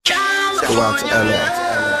go out to LA.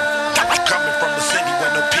 Coming from the city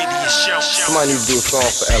where no pity is shown. Somebody need to do a song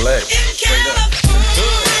for LA. Straight up.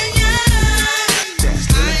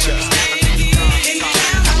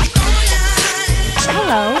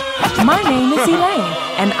 Hello, my name is Elaine,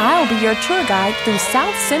 and I'll be your tour guide through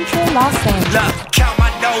South Central Los Angeles. Look, count my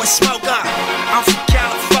dough and smoke up. I'm from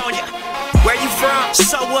California. Where you from?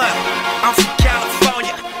 So what? I'm from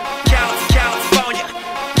California. California.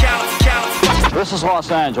 This is Los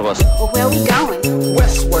Angeles. Well, where we going?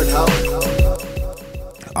 Westward, ho.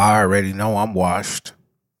 I already know I'm washed.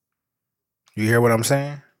 You hear what I'm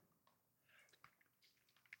saying?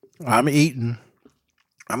 I'm eating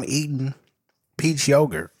peach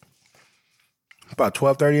yogurt. About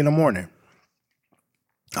 12:30 in the morning.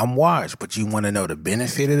 I'm washed, but you want to know the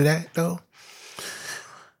benefit of that, though?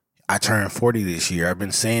 I turned 40 this year. I've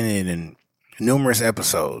been saying it in numerous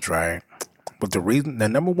episodes, right? But the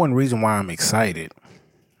number one reason why I'm excited,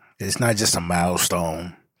 it's not just a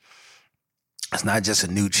milestone. It's not just a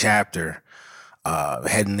new chapter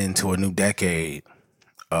heading into a new decade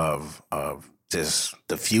of just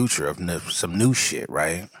the future of some new shit,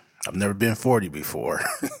 right? I've never been 40 before,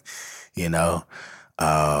 you know?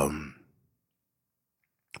 But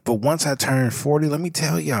once I turned 40, let me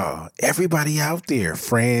tell y'all, everybody out there,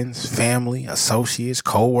 friends, family, associates,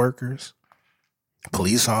 co-workers,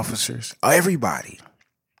 police officers, everybody.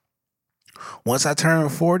 Once I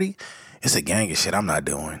turned 40, it's a gang of shit I'm not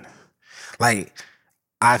doing. Like,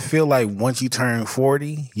 I feel like once you turn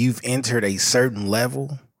 40, you've entered a certain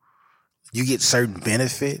level. You get certain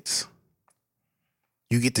benefits.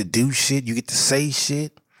 You get to do shit. You get to say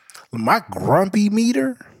shit. My grumpy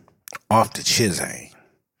meter off the chisane.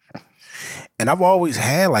 And I've always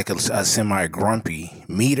had like a semi-grumpy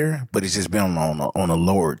meter, but it's just been on a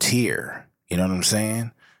lower tier. You know what I'm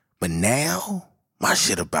saying? But now, my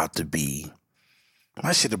shit about to be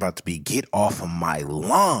get off of my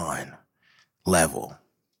lawn level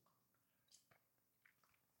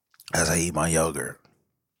as I eat my yogurt.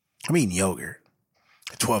 I'm eating yogurt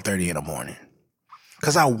at 12:30 in the morning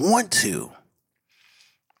because I want to.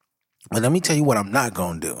 But let me tell you what I'm not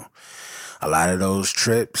going to do. A lot of those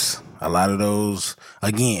trips, a lot of those,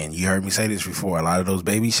 again, you heard me say this before, a lot of those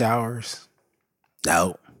baby showers,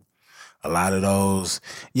 no. A lot of those,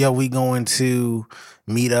 we going to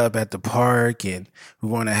meet up at the park and we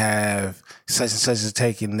want to have such and such as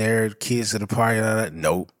taking their kids to the park.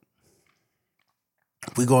 Nope.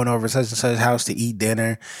 We going over such and such house to eat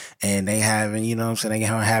dinner and they having, you know what I'm saying, they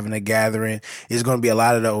having a gathering. It's going to be a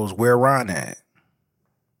lot of those, where Ron at?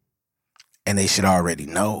 And they should already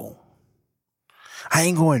know. I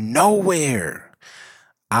ain't going nowhere.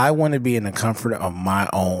 I want to be in the comfort of my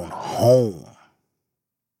own home.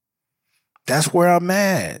 That's where I'm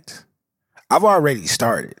at. I've already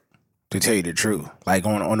started, to tell you the truth. Like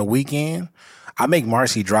on the weekend, I make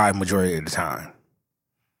Marcy drive majority of the time.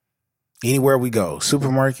 Anywhere we go,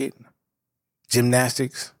 supermarket,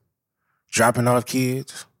 gymnastics, dropping off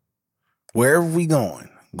kids, wherever we going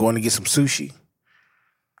to get some sushi,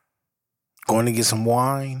 going to get some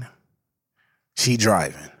wine, she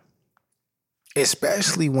driving.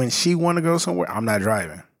 Especially when she want to go somewhere, I'm not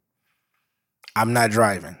driving.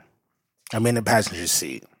 I'm in the passenger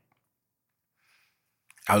seat.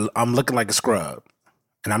 I'm looking like a scrub.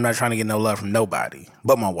 And I'm not trying to get no love from nobody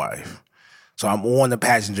but my wife. So I'm on the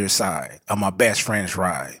passenger side of my best friend's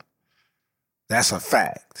ride. That's a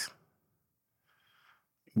fact.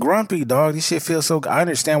 Grumpy, dog. This shit feels so good. I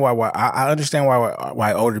understand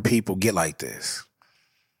why older people get like this.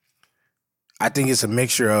 I think it's a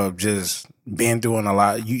mixture of just being through a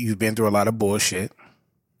lot. You've been through a lot of bullshit.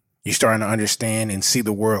 You're starting to understand and see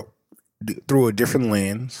the world through a different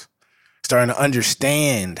lens, starting to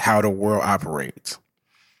understand how the world operates.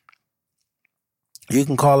 You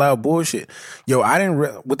can call out bullshit.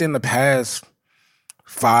 Within the past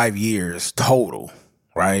 5 years total,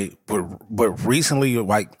 right? But recently,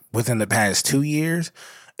 like within the past 2 years,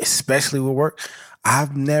 especially with work,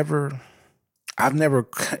 I've realized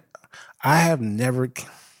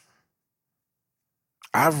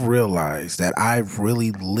that I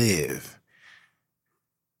really live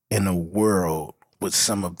in a world with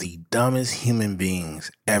some of the dumbest human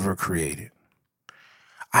beings ever created.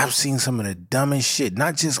 I've seen some of the dumbest shit,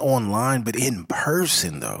 not just online, but in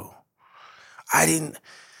person, though. I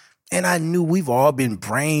knew we've all been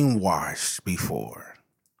brainwashed before.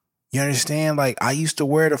 You understand? Like, I used to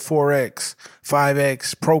wear the 4X,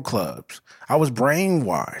 5X Pro Clubs. I was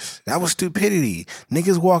brainwashed. That was stupidity.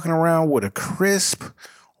 Niggas walking around with a crisp,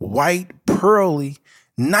 white, pearly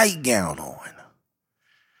nightgown on.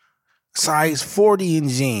 Size 40 in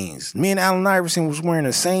jeans. Me and Allen Iverson was wearing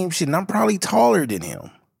the same shit, and I'm probably taller than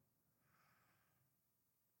him.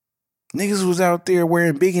 Niggas was out there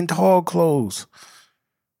wearing big and tall clothes.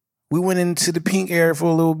 We went into the pink era for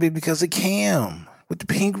a little bit because of Cam with the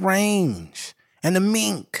pink range and the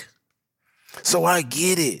mink. So I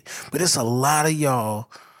get it. But it's a lot of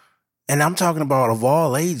y'all, and I'm talking about of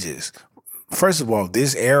all ages. First of all,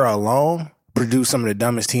 this era alone produced some of the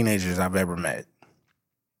dumbest teenagers I've ever met.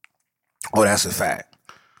 Oh, that's a fact.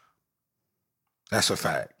 That's a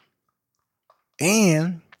fact.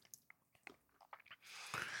 And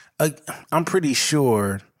I'm pretty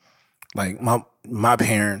sure, like, my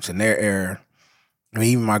parents and their era, I mean,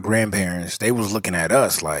 even my grandparents, they was looking at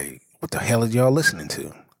us like, what the hell are y'all listening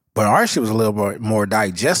to? But our shit was a little bit more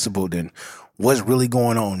digestible than what's really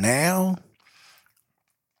going on now.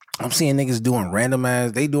 I'm seeing niggas doing random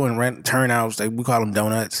ass, they doing turnouts, we call them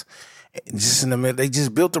donuts. Just in the middle, they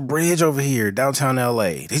just built a bridge over here, downtown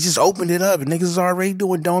LA. They just opened it up and niggas is already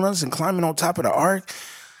doing donuts and climbing on top of the arc.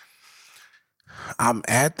 I'm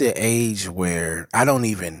at the age where I don't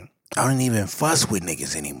even fuss with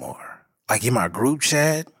niggas anymore. Like in my group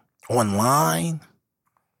chat, online,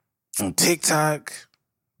 on TikTok,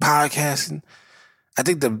 podcasting. I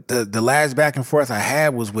think the last back and forth I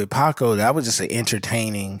had was with Paco. That was just an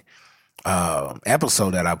entertaining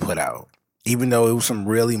episode that I put out. Even though it was some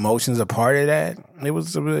real emotions a part of that, it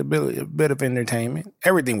was a bit of entertainment.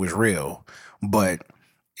 Everything was real, but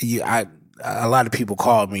a lot of people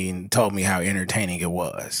called me and told me how entertaining it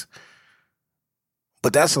was.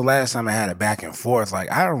 But that's the last time I had a back and forth.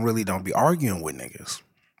 Like, I don't be arguing with niggas.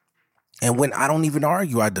 And when I don't even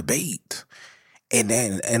argue, I debate. And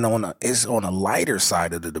it's on a lighter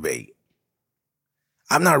side of the debate.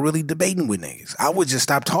 I'm not really debating with niggas. I would just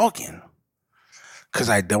stop talking. Because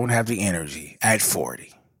I don't have the energy at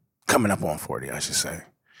 40. Coming up on 40, I should say.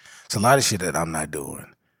 It's a lot of shit that I'm not doing.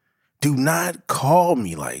 Do not call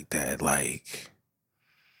me like that. Like,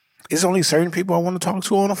 it's only certain people I want to talk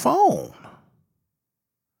to on the phone.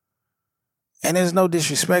 And there's no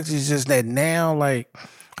disrespect. It's just that now, like,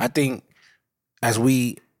 I think as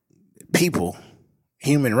people,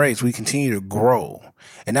 human race, we continue to grow.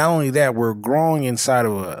 And not only that, we're growing inside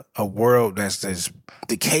of a world that's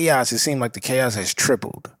the chaos. It seems like the chaos has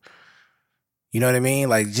tripled. You know what I mean?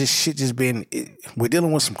 Like, we're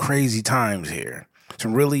dealing with some crazy times here.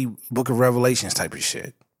 Some really Book of Revelations type of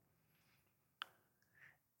shit.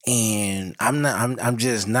 And I'm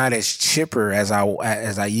just not as chipper as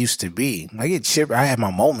I used to be. I get chipper. I have my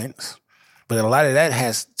moments, but a lot of that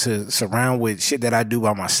has to surround with shit that I do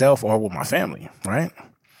by myself or with my family, right?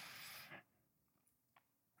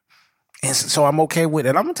 And so I'm okay with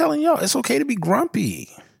it. I'm telling y'all, it's okay to be grumpy.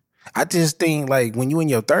 I just think, like, when you in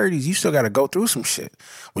your 30s, you still got to go through some shit.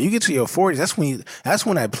 When you get to your 40s, that's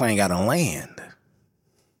when that plane got to land.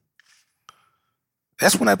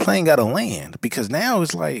 That's when that plane got to land. Because now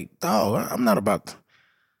it's like, I'm about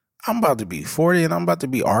to be 40 and I'm about to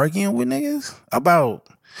be arguing with niggas about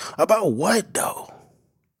what though?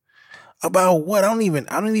 About what? I don't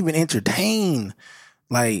even entertain,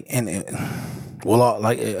 like,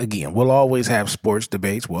 we'll always have sports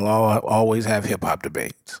debates. We'll always have hip hop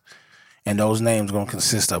debates. And those names going to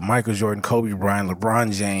consist of Michael Jordan, Kobe Bryant,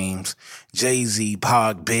 LeBron James, Jay-Z,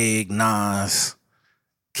 Pac, Big, Nas,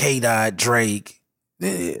 K-Dot, Drake.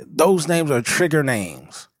 Those names are trigger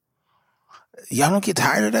names. Y'all don't get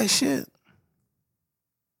tired of that shit?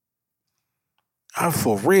 I'm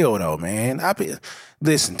for real though, man.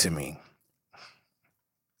 Listen to me.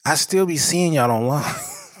 I still be seeing y'all online.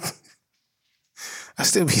 I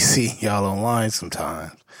still be seeing y'all online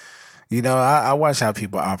sometimes. You know, I watch how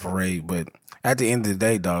people operate, but at the end of the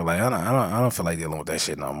day, dog, like I don't feel like dealing with that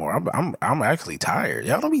shit no more. I'm actually tired.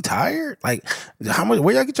 Y'all don't be tired? Like,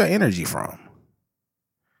 where y'all get your energy from?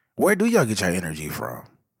 Where do y'all get your energy from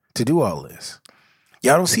to do all this?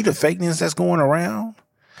 Y'all don't see the fakeness that's going around?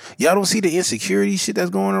 Y'all don't see the insecurity shit that's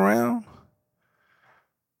going around?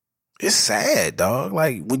 It's sad, dog.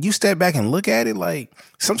 Like, when you step back and look at it, like,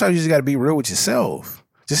 sometimes you just got to be real with yourself.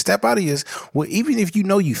 Just step out of well, even if you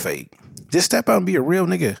know you fake, just step out and be a real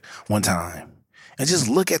nigga one time. And just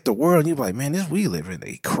look at the world and you're like, man, we live in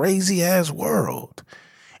a crazy ass world.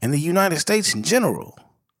 In the United States in general.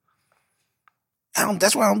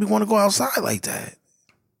 That's why I don't want to go outside like that.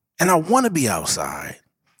 And I want to be outside.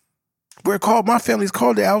 My family's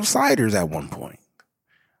called the outsiders at one point.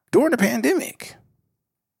 During the pandemic.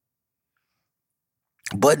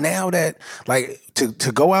 But now that, like,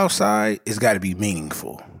 to go outside, it's got to be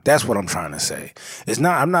meaningful. That's what I'm trying to say.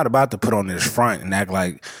 I'm not about to put on this front and act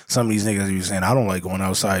like some of these niggas are saying, I don't like going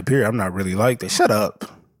outside, period. I'm not really like that. Shut up.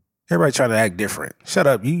 Everybody trying to act different. Shut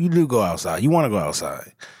up. You do go outside. You want to go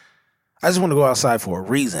outside. I just want to go outside for a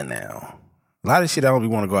reason now. A lot of shit I don't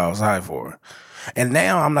want to go outside for. And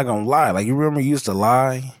now I'm not gonna lie. Like, you remember you used to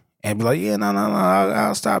lie and be like, yeah, no,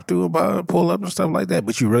 I'll stop through about pull up and stuff like that.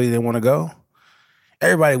 But you really didn't want to go.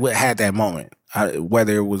 Everybody had that moment,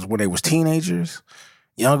 whether it was when they was teenagers,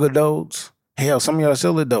 young adults, hell, some of y'all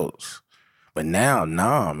still adults. But now,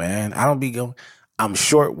 nah, man, I don't be going. I'm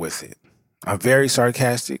short with it. I'm very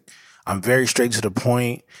sarcastic. I'm very straight to the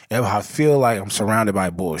point. And I feel like I'm surrounded by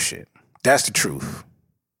bullshit. That's the truth.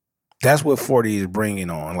 That's what 40 is bringing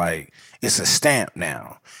on. Like, it's a stamp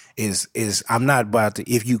now. I'm not about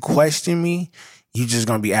to, if you question me, you're just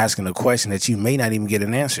going to be asking a question that you may not even get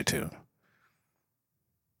an answer to.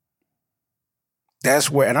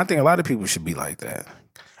 That's where, and I think a lot of people should be like that.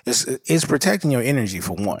 It's protecting your energy,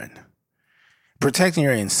 for one. Protecting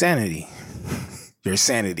your insanity. Your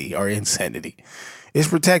sanity or insanity. It's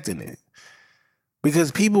protecting it.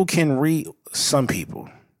 Because people can read, some people.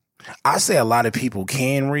 I say a lot of people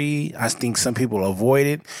can read. I think some people avoid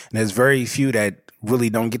it. And there's very few that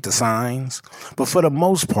really don't get the signs. But for the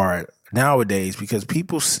most part, nowadays, because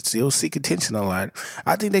people still seek attention a lot,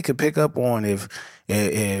 I think they could pick up on if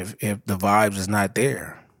the vibes is not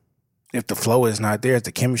there. If the flow is not there, if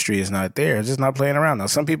the chemistry is not there, it's just not playing around. Now,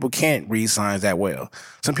 some people can't read signs that well.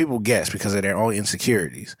 Some people guess because of their own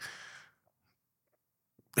insecurities.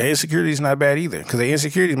 Their insecurities not bad either, because their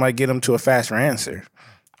insecurities might get them to a faster answer.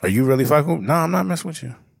 Are you really fucking with me? No, I'm not messing with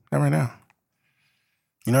you. Not right now.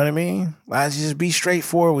 You know what I mean? I just be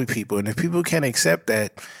straightforward with people. And if people can't accept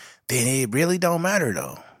that, then it really don't matter,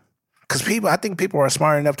 though. Because I think people are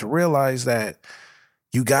smart enough to realize that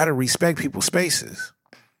you got to respect people's spaces.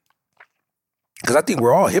 Because I think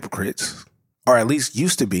we're all hypocrites, or at least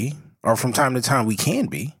used to be, or from time to time we can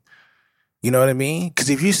be. You know what I mean? Because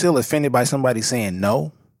if you're still offended by somebody saying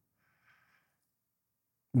no,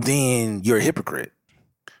 then you're a hypocrite.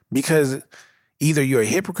 Because either you're a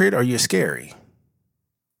hypocrite or you're scary.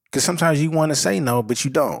 Because sometimes you want to say no, but you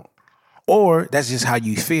don't. Or that's just how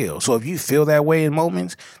you feel. So if you feel that way in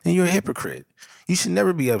moments, then you're a hypocrite. You should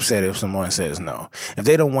never be upset if someone says no. If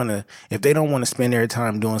they don't want to spend their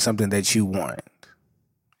time doing something that you want.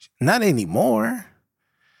 Not anymore.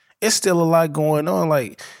 It's still a lot going on.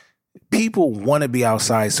 Like, people want to be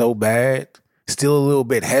outside so bad, still a little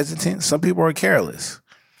bit hesitant. Some people are careless.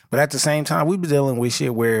 But at the same time, we be dealing with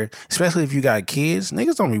shit where, especially if you got kids,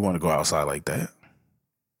 niggas don't really want to go outside like that.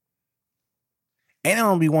 And they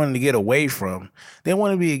don't be wanting to get away from, they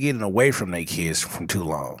want to be getting away from their kids from too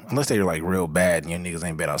long. Unless they're like real bad and your niggas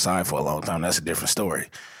ain't been outside for a long time. That's a different story.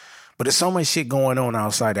 But there's so much shit going on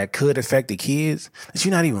outside that could affect the kids that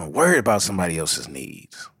you're not even worried about somebody else's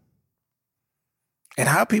needs. And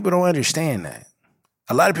how people don't understand that.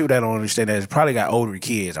 A lot of people that don't understand that probably got older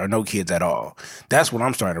kids or no kids at all. That's what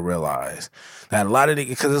I'm starting to realize. That a lot of niggas,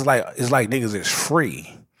 because it's like niggas is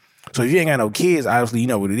free. So if you ain't got no kids, obviously you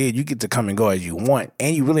know what it is. You get to come and go as you want.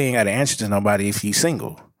 And you really ain't got to answer to nobody if you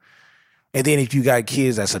single. And then if you got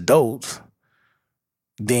kids that's adults,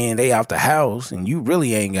 then they out the house and you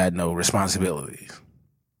really ain't got no responsibilities.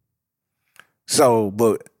 So,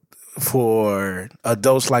 but for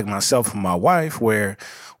adults like myself and my wife, where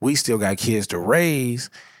we still got kids to raise,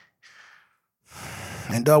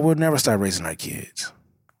 and dog, we'll never start raising our kids.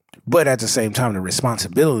 But at the same time, the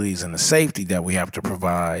responsibilities and the safety that we have to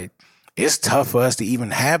provide, it's tough for us to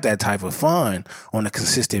even have that type of fun on a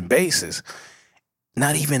consistent basis.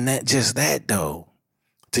 Not even that, just that though.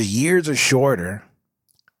 The years are shorter.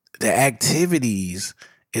 The activities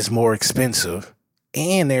is more expensive,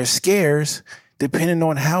 and they're scarce depending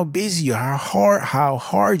on how busy you are, how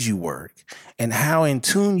hard you work, and how in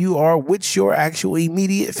tune you are with your actual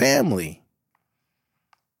immediate family.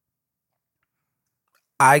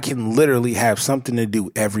 I can literally have something to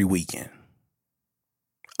do every weekend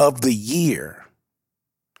of the year.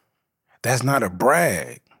 That's not a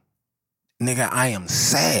brag. Nigga, I am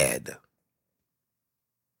sad.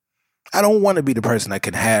 I don't want to be the person that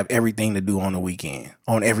can have everything to do on the weekend,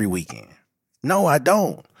 on every weekend. No, I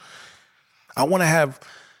don't. I want to have,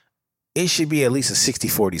 it should be at least a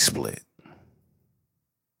 60-40 split.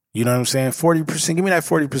 You know what I'm saying? 40%, give me that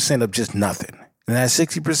 40% of just nothing. And that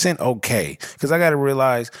 60%, okay. Because I got to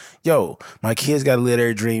realize, yo, my kids got to live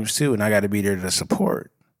their dreams too, and I got to be there to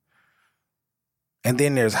support. And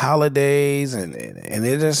then there's holidays, and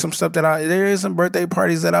there's some stuff there is some birthday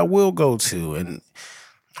parties that I will go to, and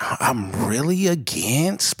I'm really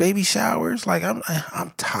against baby showers. Like, I'm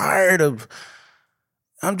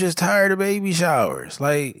just tired of baby showers.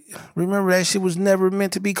 Like, remember that shit was never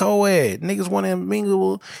meant to be co-ed. Niggas want to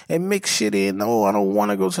mingle and mix shit in. No, I don't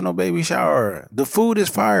want to go to no baby shower. The food is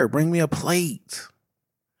fire. Bring me a plate.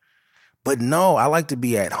 But no, I like to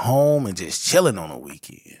be at home and just chilling on the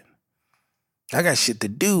weekend. I got shit to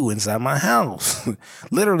do inside my house.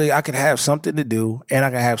 Literally, I could have something to do and I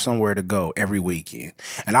could have somewhere to go every weekend.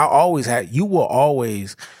 And you will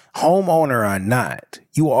always, homeowner or not,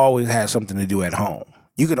 you will always have something to do at home.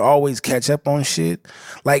 You can always catch up on shit.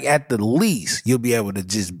 Like at the least, you'll be able to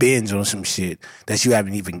just binge on some shit that you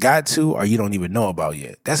haven't even got to or you don't even know about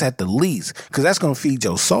yet. That's at the least, because that's going to feed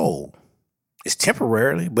your soul. It's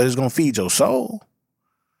temporarily, but it's going to feed your soul.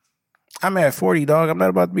 I'm at 40, dog. I'm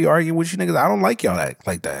not about to be arguing with you niggas. I don't like y'all act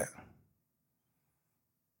like that.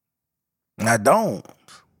 I don't.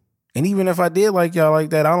 And even if I did like y'all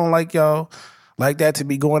like that, I don't like y'all like that to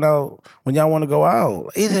be going out when y'all want to go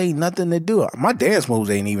out. It ain't nothing to do. My dance moves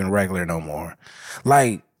ain't even regular no more.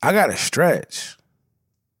 Like, I got to stretch.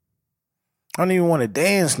 I don't even want to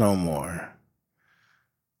dance no more.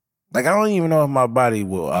 Like, I don't even know if my body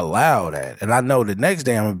will allow that. And I know the next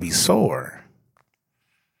day I'm going to be sore.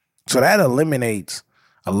 So that eliminates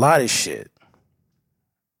a lot of shit.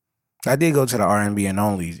 I did go to the R&B and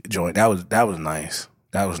only joint. That was nice.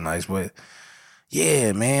 That was nice. But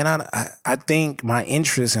yeah, man, I think my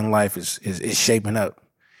interest in life is shaping up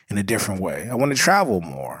in a different way. I want to travel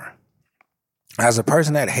more. As a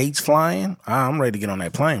person that hates flying, I'm ready to get on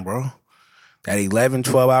that plane, bro. That 11,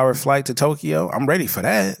 12-hour flight to Tokyo, I'm ready for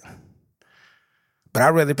that. But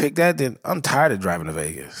I'd rather pick that than I'm tired of driving to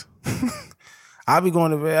Vegas. I'll be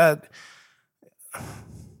going to Vegas.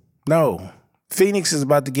 No. Phoenix is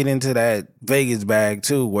about to get into that Vegas bag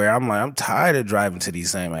too, where I'm like, I'm tired of driving to these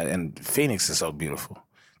same, and Phoenix is so beautiful.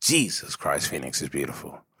 Jesus Christ, Phoenix is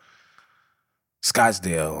beautiful.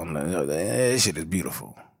 Scottsdale, that shit is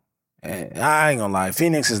beautiful. And I ain't gonna lie,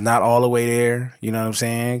 Phoenix is not all the way there, you know what I'm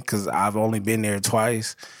saying? Because I've only been there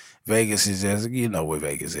twice. Vegas is just, you know what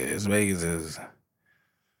Vegas is. Vegas is,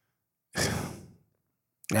 I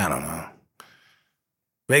don't know.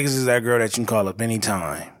 Vegas is that girl that you can call up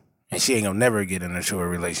anytime. And she ain't gonna never get into a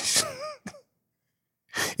relationship.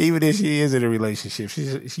 Even if she is in a relationship,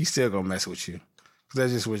 she's still gonna mess with you. Cause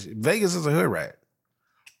that's just what Vegas is a hood rat.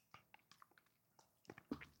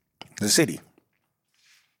 The city.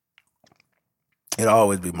 It'll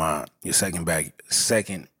always be your second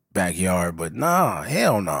backyard, but nah,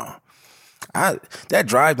 hell no. That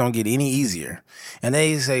drive don't get any easier. And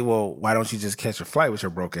they say, well, why don't you just catch a flight with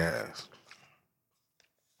your broke ass?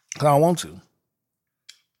 Cause I don't want to.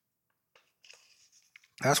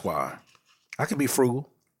 That's why. I can be frugal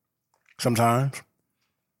sometimes.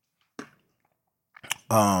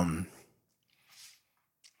 But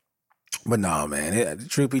no, man.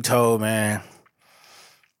 Truth be told, man,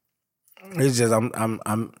 it's just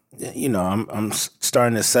I'm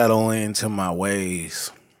starting to settle into my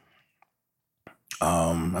ways.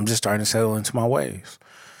 I'm just starting to settle into my ways.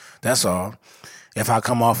 That's all. If I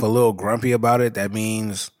come off a little grumpy about it, that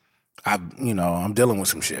means I'm dealing with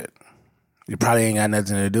some shit. It probably ain't got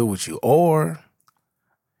nothing to do with you. Or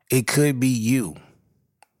it could be you.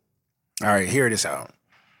 All right, hear this out.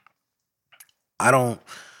 I don't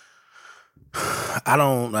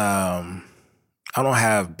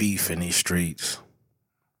have beef in these streets.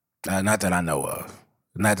 Not that I know of.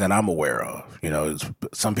 Not that I'm aware of. You know,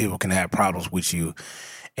 some people can have problems with you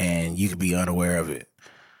and you could be unaware of it.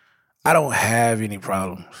 I don't have any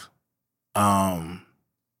problems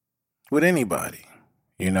with anybody,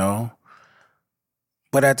 you know?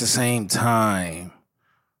 But at the same time,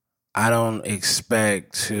 I don't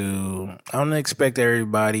expect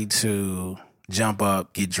everybody to jump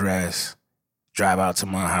up, get dressed, drive out to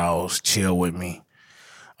my house, chill with me,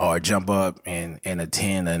 or jump up and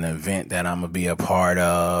attend an event that I'm going to be a part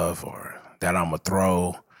of or that I'm going to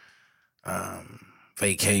throw,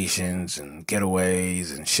 vacations and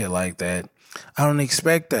getaways and shit like that. I don't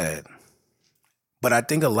expect that. But I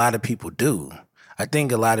think a lot of people do. I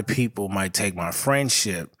think a lot of people might take my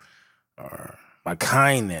friendship or my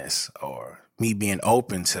kindness or me being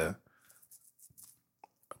open to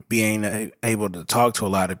being able to talk to a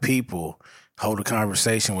lot of people, hold a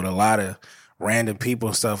conversation with a lot of random people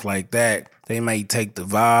and stuff like that. They may take the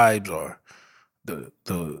vibes or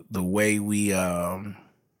the way we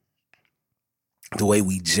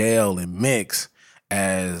gel and mix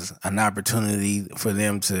as an opportunity for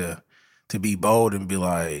them to be bold and be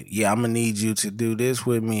like, yeah, I'm going to need you to do this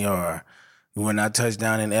with me, or when I touch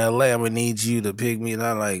down in LA, I'm going to need you to pick me. And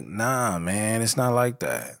I'm like, nah, man, it's not like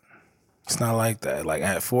that. It's not like that. Like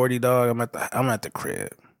at 40, dog, I'm at the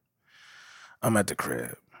crib. I'm at the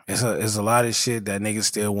crib. It's a lot of shit that niggas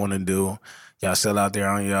still want to do. Y'all still out there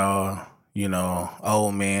on y'all,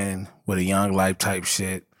 old man with a young life type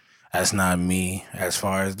shit. That's not me as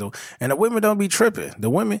far as and the women don't be tripping.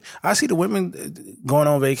 I see the women going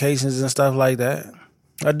on vacations and stuff like that.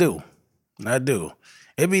 I do. And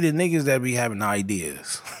It be the niggas that be having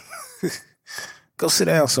ideas. Go sit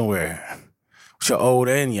down somewhere with your old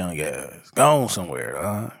and young ass. Go on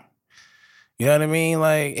somewhere, You know what I mean?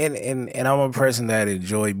 Like, and I'm a person that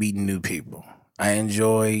enjoy meeting new people. I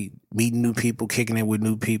enjoy meeting new people, kicking it with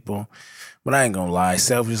new people. But I ain't gonna lie,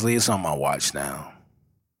 selfishly, it's on my watch now.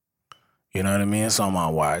 You know what I mean? It's on my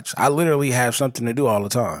watch. I literally have something to do all the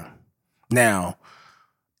time. Now,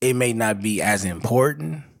 it may not be as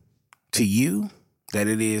important to you that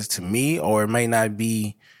it is to me, or it may not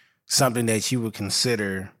be something that you would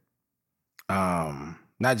consider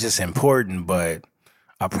not just important, but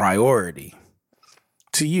a priority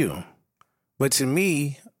to you. But to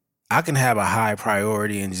me, I can have a high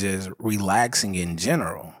priority in just relaxing in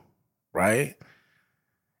general, right?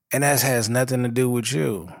 And that has nothing to do with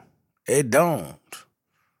you. It don't.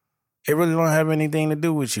 It really don't have anything to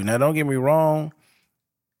do with you. Now, don't get me wrong.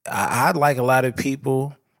 I like a lot of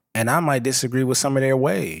people, and I might disagree with some of their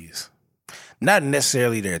ways. Not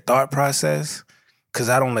necessarily their thought process, because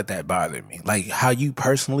I don't let that bother me. Like, how you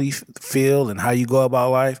personally feel and how you go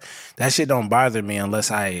about life, that shit don't bother me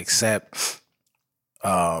unless I accept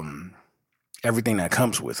everything that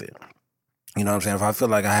comes with it. You know what I'm saying? If I feel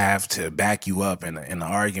like I have to back you up in an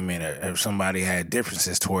argument, or if somebody had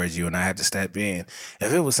differences towards you and I had to step in,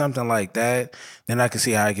 if it was something like that, then I could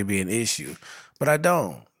see how it could be an issue. But I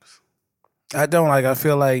don't. Like, I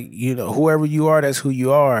feel like, you know, whoever you are, that's who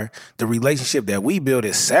you are. The relationship that we build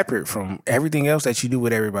is separate from everything else that you do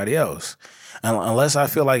with everybody else. Unless I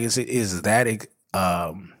feel like is that,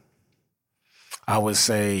 I would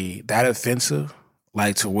say, that offensive,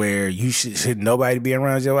 like to where you should nobody be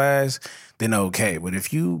around your ass, then okay. But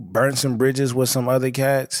if you burn some bridges with some other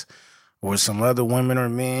cats or some other women or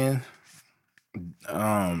men,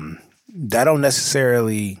 that don't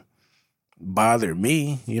necessarily bother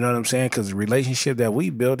me. You know what I'm saying? Because the relationship that we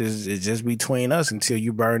built is just between us until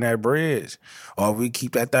you burn that bridge, or we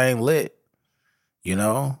keep that thing lit, you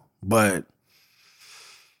know? But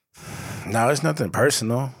no, it's nothing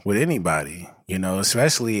personal with anybody, you know,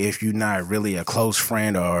 especially if you're not really a close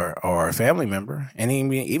friend or a family member. And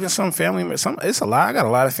even some family members, it's a lot. I got a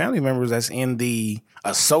lot of family members that's in the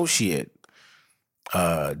associate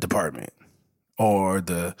department, or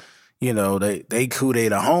the, you know, they kude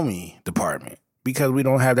the homie department, because we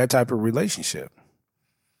don't have that type of relationship.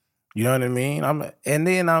 You know what I mean? I'm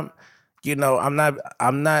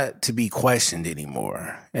not to be questioned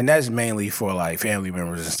anymore. And that's mainly for like family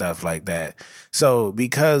members and stuff like that. So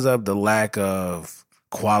because of the lack of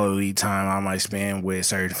quality time I might spend with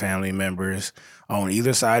certain family members on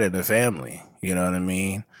either side of the family, you know what I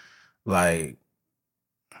mean? Like,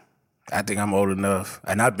 I think I'm old enough,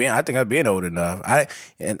 and I think I've been old enough.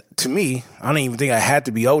 And to me, I don't even think I had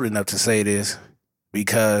to be old enough to say this,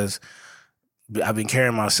 because I've been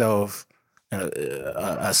carrying myself in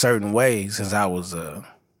a certain way since I was a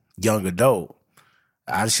young adult.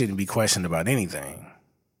 I shouldn't be questioned about anything.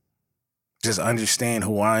 Just understand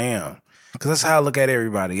who I am, because that's how I look at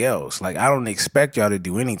everybody else. Like, I don't expect y'all to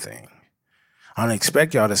do anything. I don't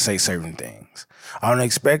expect y'all to say certain things. I don't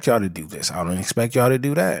expect y'all to do this. I don't expect y'all to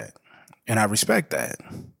do that. And I respect that.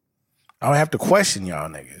 I don't have to question y'all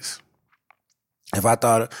niggas. If I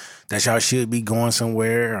thought that y'all should be going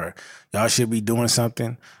somewhere, or y'all should be doing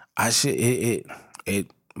something,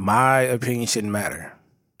 my opinion shouldn't matter.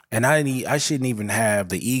 And I shouldn't even have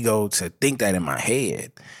the ego to think that in my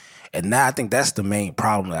head. And now I think that's the main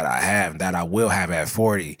problem that I have, that I will have at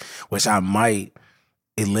 40, which I might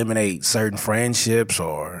eliminate certain friendships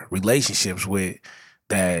or relationships with.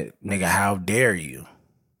 That, nigga, how dare you?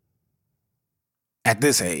 At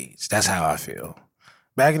this age, that's how I feel.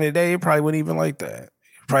 Back in the day, it probably wasn't even like that.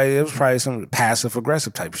 It was probably some passive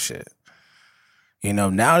aggressive type of shit. You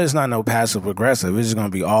know, now there's not no passive aggressive. It's just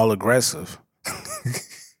gonna be all aggressive.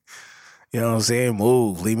 You know what I'm saying?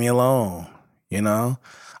 Move, leave me alone. You know,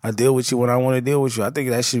 I deal with you when I want to deal with you. I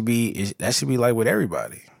think that should be like with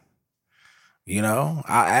everybody. You know,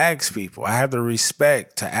 I ask people. I have the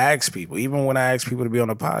respect to ask people. Even when I ask people to be on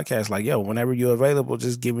the podcast, like, yo, whenever you're available,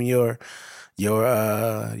 just give me your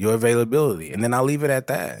availability, and then I'll leave it at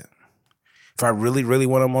that. If I really, really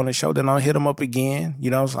want them on the show, then I'll hit them up again.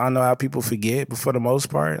 You know, so I know how people forget, but for the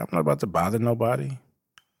most part, I'm not about to bother nobody.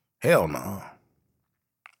 Hell no.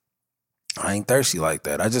 I ain't thirsty like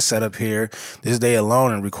that. I just sat up here this day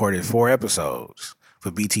alone and recorded 4 episodes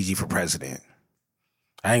for BTG for President.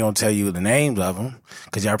 I ain't gonna tell you the names of them,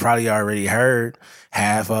 because y'all probably already heard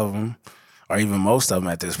half of them, or even most of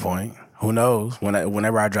them at this point. Who knows?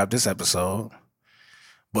 Whenever I drop this episode.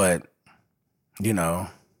 But, you know,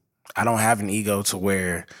 I don't have an ego to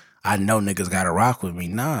where I know niggas gotta rock with me.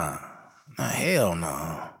 Nah, hell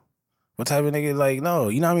no. What type of nigga, like, no,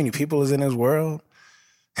 you know how many people is in this world?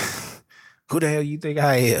 Who the hell you think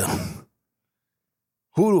I am?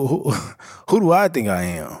 Who do I think I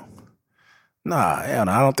am? Nah, hell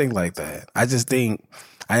no, I don't think like that. I just think,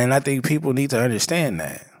 and I think people need to understand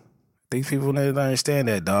that. I think people need to understand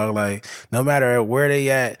that, dog. Like, no matter where they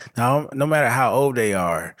at, no matter how old they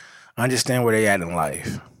are, understand where they at in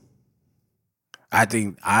life. I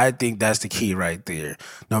think that's the key right there.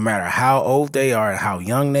 No matter how old they are, how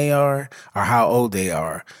young they are, or how old they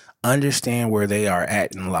are, understand where they are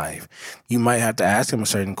at in life. You might have to ask them a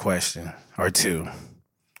certain question or two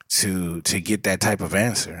to get that type of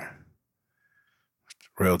answer.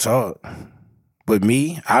 Real talk. But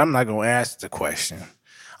me, I'm not going to ask the question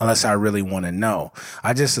unless I really want to know.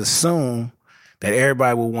 I just assume that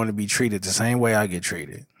everybody will want to be treated the same way I get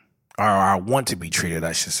treated. Or I want to be treated,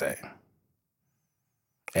 I should say.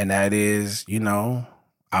 And that is, you know,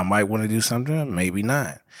 I might want to do something, maybe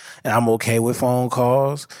not. And I'm okay with phone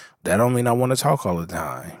calls. That don't mean I want to talk all the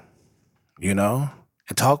time, you know?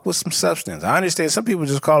 And talk with some substance. I understand some people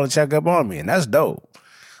just call and check up on me, and that's dope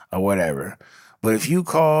or whatever. But if you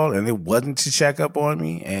call and it wasn't to check up on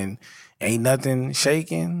me and ain't nothing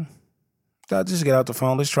shaking, I'll just get out the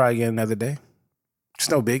phone. Let's try again another day. It's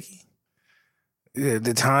no biggie.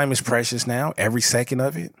 The time is precious now, every second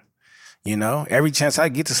of it. You know, every chance I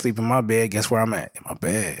get to sleep in my bed, guess where I'm at? In my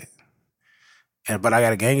bed. But I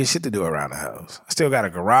got a gang of shit to do around the house. I still got a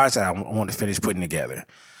garage that I want to finish putting together.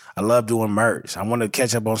 I love doing merch. I want to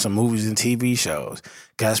catch up on some movies and TV shows.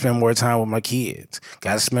 Got to spend more time with my kids.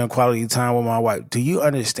 Got to spend quality time with my wife. Do you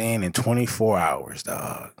understand in 24 hours,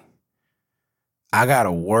 dog? I got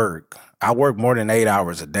to work. I work more than 8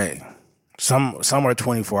 hours a day. Some are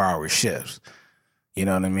 24-hour shifts. You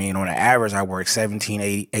know what I mean? On the average, I work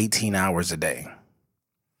 17, 18 hours a day.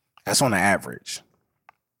 That's on the average.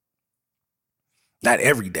 Not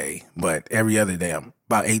every day, but every other day. I'm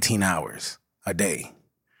about 18 hours a day.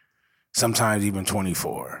 Sometimes even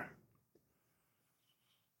 24.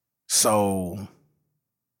 So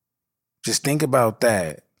just think about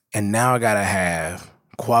that. And now I got to have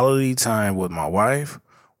quality time with my wife,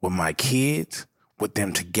 with my kids, with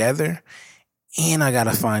them together. And I got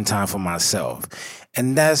to find time for myself.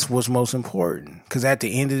 And that's what's most important. Because at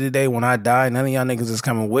the end of the day, when I die, none of y'all niggas is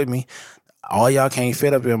coming with me. All y'all can't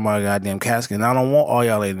fit up in my goddamn casket. And I don't want all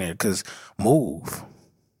y'all in there because move.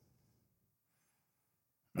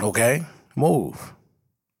 Okay? Move.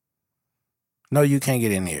 No, you can't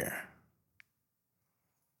get in here.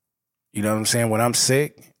 You know what I'm saying? When I'm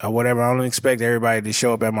sick or whatever, I don't expect everybody to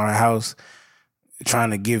show up at my house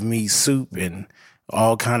trying to give me soup and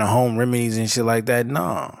all kind of home remedies and shit like that.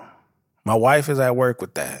 No. My wife is at work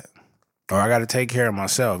with that. Or I got to take care of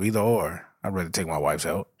myself, either or. I'd rather take my wife's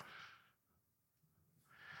help.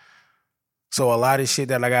 So a lot of shit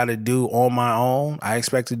that I got to do on my own, I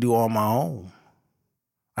expect to do on my own.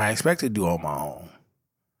 I expect to do on my own.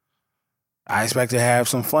 I expect to have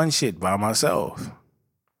some fun shit by myself.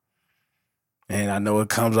 And I know it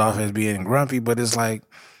comes off as being grumpy, but it's like,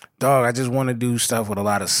 dog, I just want to do stuff with a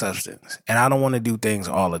lot of substance. And I don't want to do things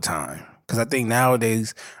all the time. Because I think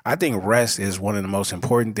nowadays, rest is one of the most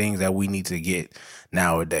important things that we need to get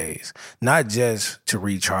nowadays. Not just to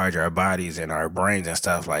recharge our bodies and our brains and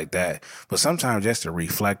stuff like that, but sometimes just to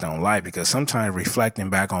reflect on life. Because sometimes reflecting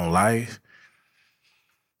back on life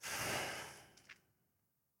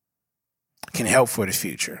can help for the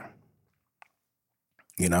future.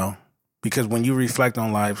 You know? Because when you reflect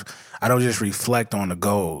on life, I don't just reflect on the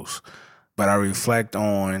goals, but I reflect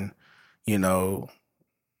on, you know,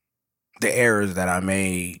 the errors that I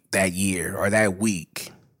made that year or that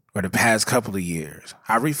week or the past couple of years.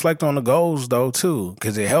 I reflect on the goals though too,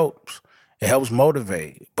 because it helps. It helps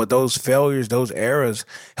motivate. But those failures, those errors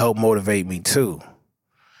help motivate me too.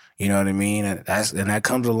 You know what I mean? And that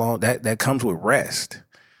comes along, that comes with rest.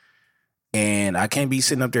 And I can't be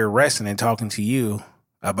sitting up there resting and talking to you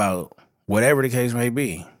about whatever the case may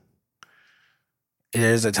be.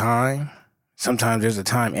 There's a time. Sometimes there's a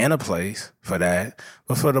time and a place for that.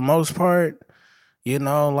 But for the most part, you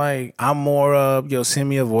know, like I'm more of, send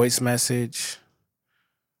me a voice message.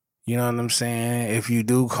 You know what I'm saying? If you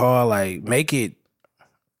do call, like make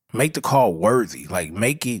the call worthy. Like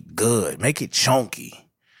make it good. Make it chunky.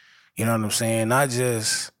 You know what I'm saying? Not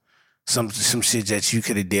just some shit that you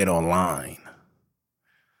could have did online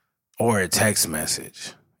or a text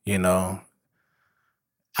message. You know,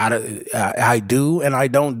 I do and I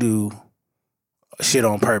don't do shit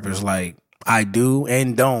on purpose. Like I do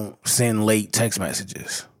and don't send late text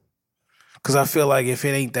messages. Because I feel like if it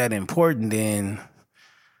ain't that important, then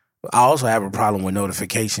I also have a problem with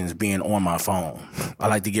notifications being on my phone. I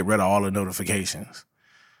like to get rid of all the notifications.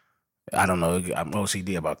 I don't know. I'm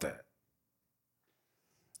OCD about that.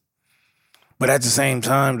 But at the same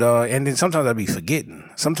time, dog, and then sometimes I be forgetting.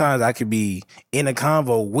 Sometimes I could be in a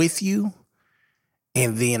convo with you,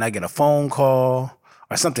 and then I get a phone call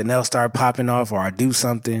or something else start popping off, or I do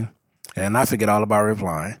something, and I forget all about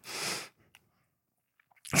replying.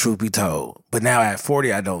 Truth be told. But now at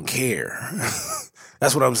 40, I don't care.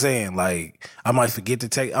 That's what I'm saying. Like, I might forget to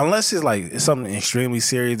take, unless it's like it's something extremely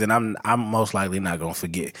serious, then I'm most likely not gonna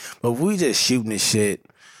forget. But if we just shooting this shit,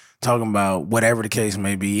 talking about whatever the case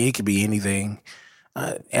may be, it could be anything,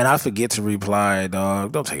 and I forget to reply,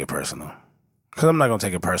 dog, don't take it personal. Because I'm not going to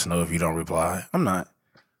take it personal if you don't reply. I'm not.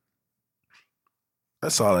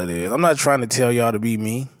 That's all it is. I'm not trying to tell y'all to be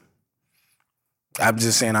me. I'm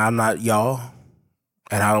just saying I'm not y'all,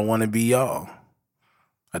 and I don't want to be y'all.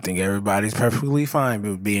 I think everybody's perfectly fine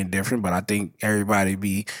with being different, but I think everybody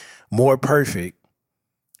be more perfect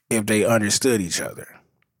if they understood each other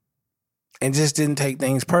and just didn't take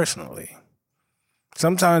things personally.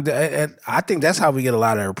 Sometimes I think that's how we get a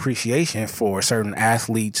lot of appreciation for certain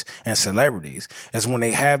athletes and celebrities, is when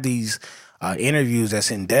they have these interviews that's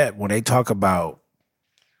in depth, when they talk about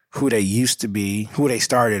who they used to be, who they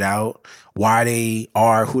started out, why they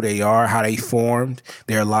are who they are, how they formed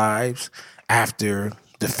their lives after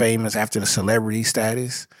the celebrity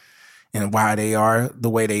status, and why they are the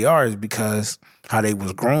way they are is because how they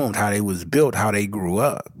was groomed, how they was built, how they grew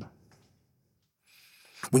up.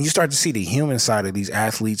 When you start to see the human side of these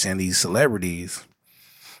athletes and these celebrities,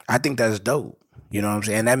 I think that's dope. You know what I'm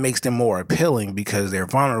saying? And that makes them more appealing because they're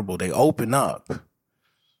vulnerable. They open up.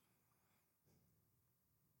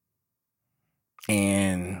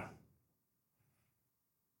 And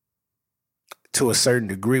to a certain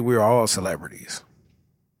degree, we're all celebrities.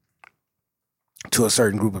 To a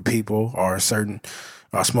certain group of people, or a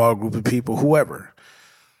small group of people, whoever.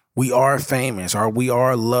 We are famous, or we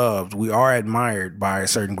are loved, we are admired by a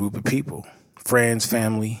certain group of people, friends,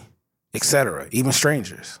 family, etc., even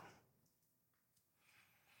strangers.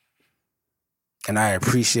 And I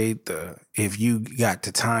appreciate if you got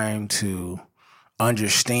the time to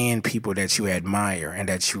understand people that you admire and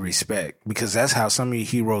that you respect, because that's how some of your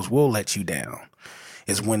heroes will let you down,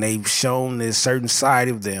 is when they've shown this certain side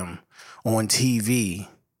of them on TV,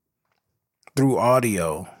 through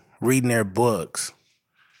audio, reading their books,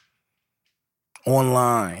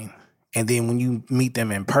 online, and then when you meet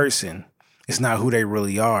them in person, it's not who they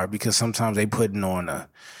really are, because sometimes they putting on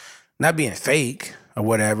not being fake or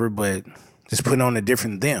whatever, but just putting on a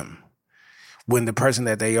different them. When the person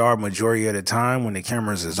that they are majority of the time, when the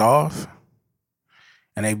cameras is off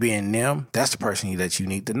and they being them, that's the person that you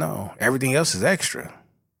need to know. Everything else is extra.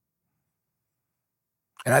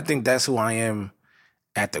 And I think that's who I am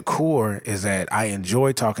at the core, is that I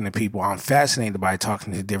enjoy talking to people. I'm fascinated by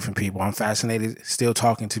talking to different people. I'm fascinated still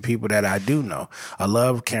talking to people that I do know. I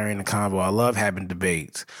love carrying the convo. I love having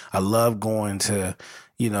debates. I love going to,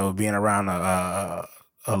 being around a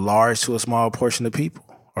large to a small portion of people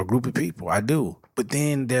or group of people. I do. But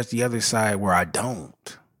then there's the other side where I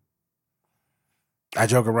don't. I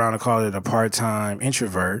joke around and call it a part-time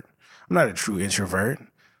introvert. I'm not a true introvert.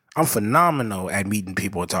 I'm phenomenal at meeting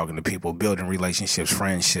people and talking to people, building relationships,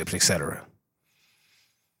 friendships, etc.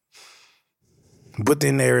 But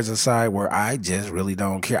then there is a side where I just really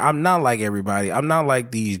don't care. I'm not like everybody. I'm not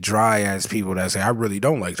like these dry-ass people that say, I really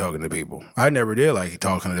don't like talking to people. I never did like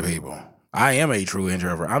talking to people. I am a true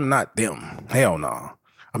introvert. I'm not them. Hell no.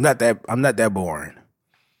 I'm not that boring.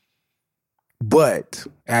 But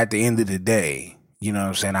at the end of the day, you know what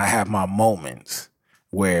I'm saying, I have my moments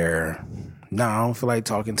where, I don't feel like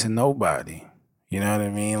talking to nobody. You know what I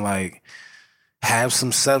mean? Like, have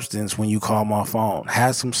some substance when you call my phone.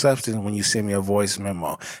 Have some substance when you send me a voice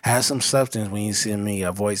memo. Have some substance when you send me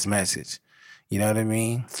a voice message. You know what I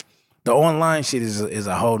mean? The online shit is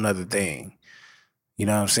a whole nother thing. You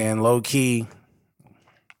know what I'm saying? Low key,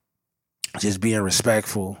 just being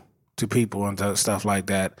respectful to people and stuff like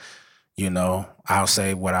that. I'll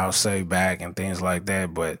say what I'll say back and things like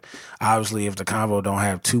that. But obviously, if the convo don't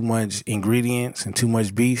have too much ingredients and too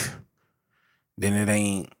much beef, then it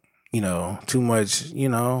ain't, too much, it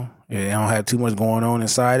don't have too much going on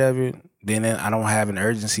inside of it. Then I don't have an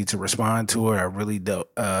urgency to respond to it. I really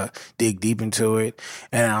dig deep into it.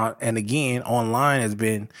 And again, online has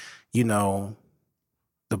been,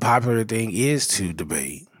 the popular thing is to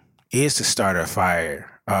debate, is to start a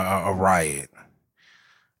fire, a riot.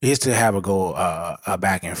 Is to have a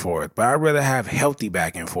back and forth. But I'd rather have healthy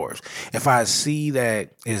back and forth. If I see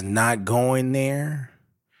that it's not going there,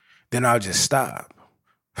 then I'll just stop.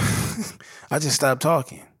 I'll just stop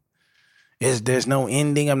talking. There's no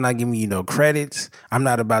ending. I'm not giving you no credits. I'm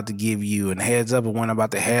not about to give you a heads up of when I'm about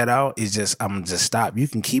to head out. It's just, I'm just stop. You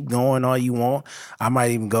can keep going all you want. I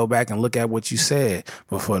might even go back and look at what you said.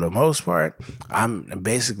 But for the most part, I'm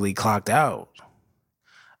basically clocked out.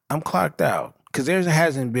 I'm clocked out. Because there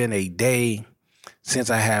hasn't been a day since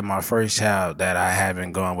I had my first child that I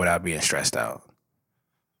haven't gone without being stressed out.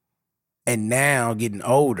 And now, getting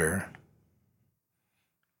older,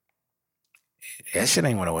 that shit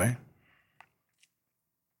ain't went away.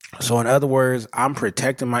 So in other words, I'm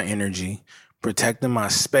protecting my energy, protecting my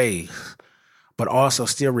space, but also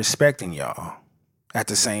still respecting y'all at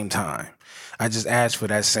the same time. I just ask for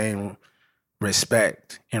that same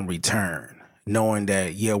respect in return, knowing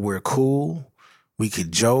that, yeah, we're cool, we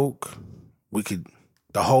could joke, we could,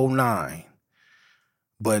 the whole nine,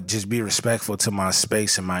 but just be respectful to my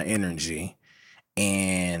space and my energy,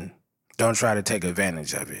 and don't try to take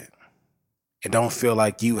advantage of it. And don't feel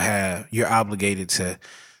like you're obligated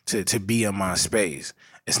to be in my space.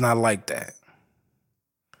 It's not like that.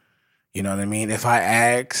 You know what I mean? If I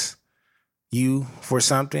ask you for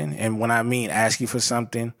something, and when I mean ask you for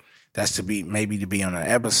something, that's to be on an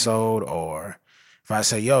episode, or if I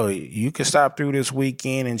say, yo, you can stop through this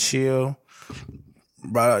weekend and chill,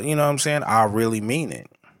 but you know what I'm saying? I really mean it.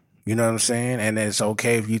 You know what I'm saying? And it's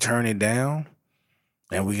okay if you turn it down,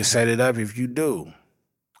 and we can set it up if you do.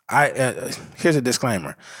 Here's a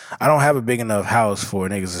disclaimer. I don't have a big enough house for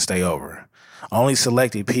niggas to stay over. Only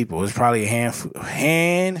selected people. It's probably a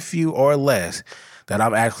few or less that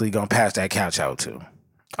I'm actually going to pass that couch out to.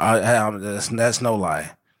 That's no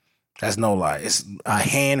lie. That's no lie. It's a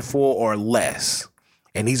handful or less.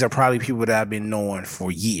 And these are probably people that I've been knowing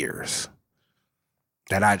for years,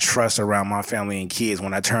 that I trust around my family and kids.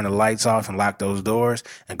 When I turn the lights off and lock those doors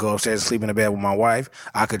and go upstairs and sleep in the bed with my wife,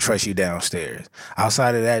 I could trust you downstairs.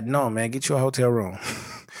 Outside of that, no, man, get you a hotel room.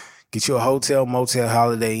 Get you a hotel, motel,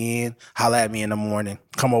 Holiday Inn. Holla at me in the morning.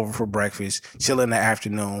 Come over for breakfast. Chill in the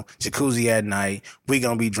afternoon. Jacuzzi at night. We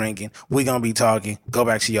gonna be drinking. We gonna be talking. Go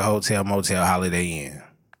back to your hotel, motel, Holiday Inn.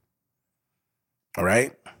 All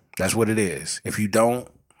right? That's what it is. If you don't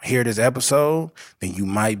hear this episode, then you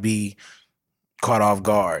might be caught off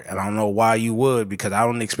guard. And I don't know why you would, because I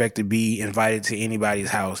don't expect to be invited to anybody's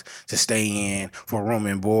house to stay in for room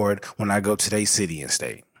and board when I go to their city and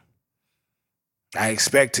state. I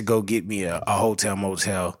expect to go get me a hotel,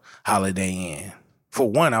 motel, Holiday Inn. For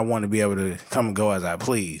one, I want to be able to come and go as I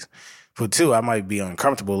please. For two, I might be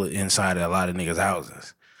uncomfortable inside of a lot of niggas'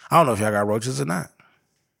 houses. I don't know if y'all got roaches or not.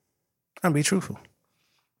 I'm be truthful.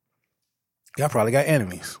 Y'all probably got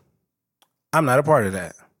enemies. I'm not a part of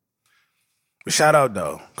that. But shout out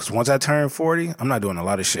though, because once I turn 40, I'm not doing a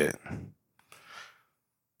lot of shit.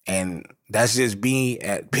 And that's just me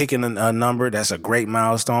at picking a number. That's a great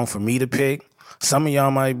milestone for me to pick. Some of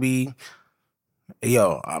y'all might be,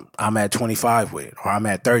 yo, I'm at 25 with it, or I'm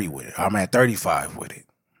at 30 with it, or I'm at 35 with it.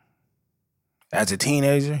 As a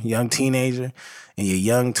teenager, young teenager, in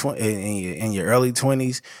your in your early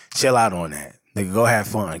 20s, chill out on that. Nigga, go have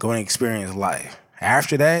fun. Go and experience life.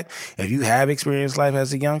 After that, if you have experienced life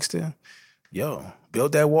as a youngster, yo,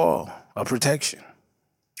 build that wall of protection.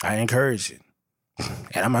 I encourage it.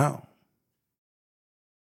 And I'm out.